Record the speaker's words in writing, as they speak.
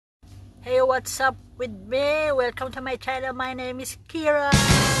Hey, what's up with me? Welcome to my channel. My name is Kira,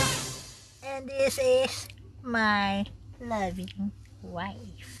 and this is my loving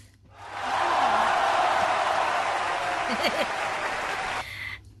wife.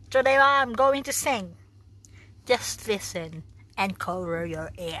 Today I'm going to sing. Just listen and cover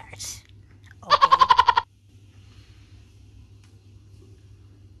your ears. Okay?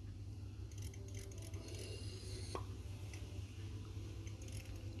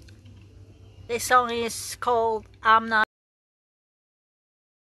 This song is called I'm Not.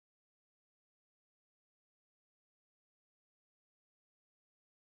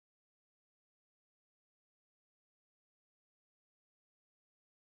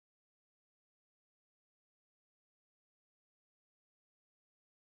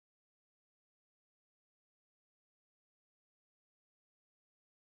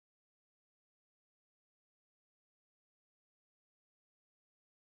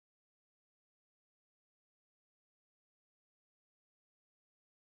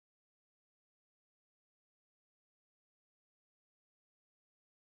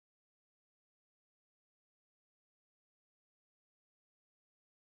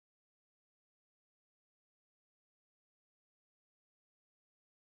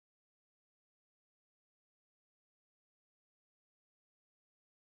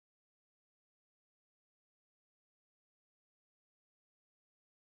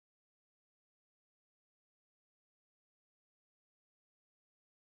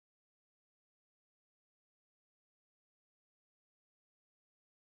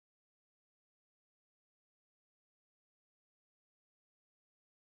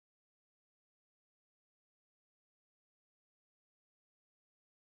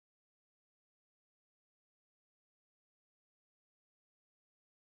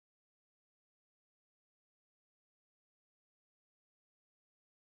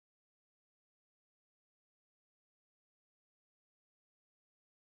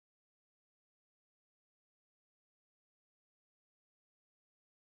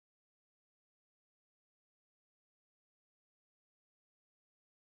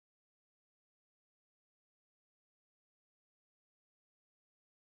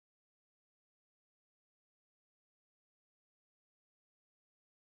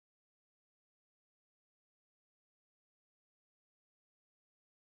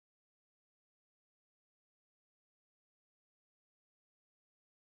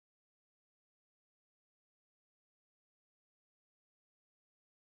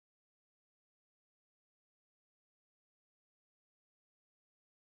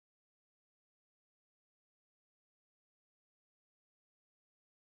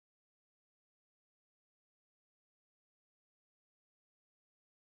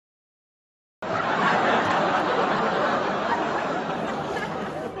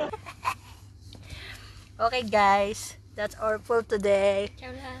 Okay guys, that's all for today.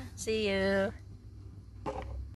 See you.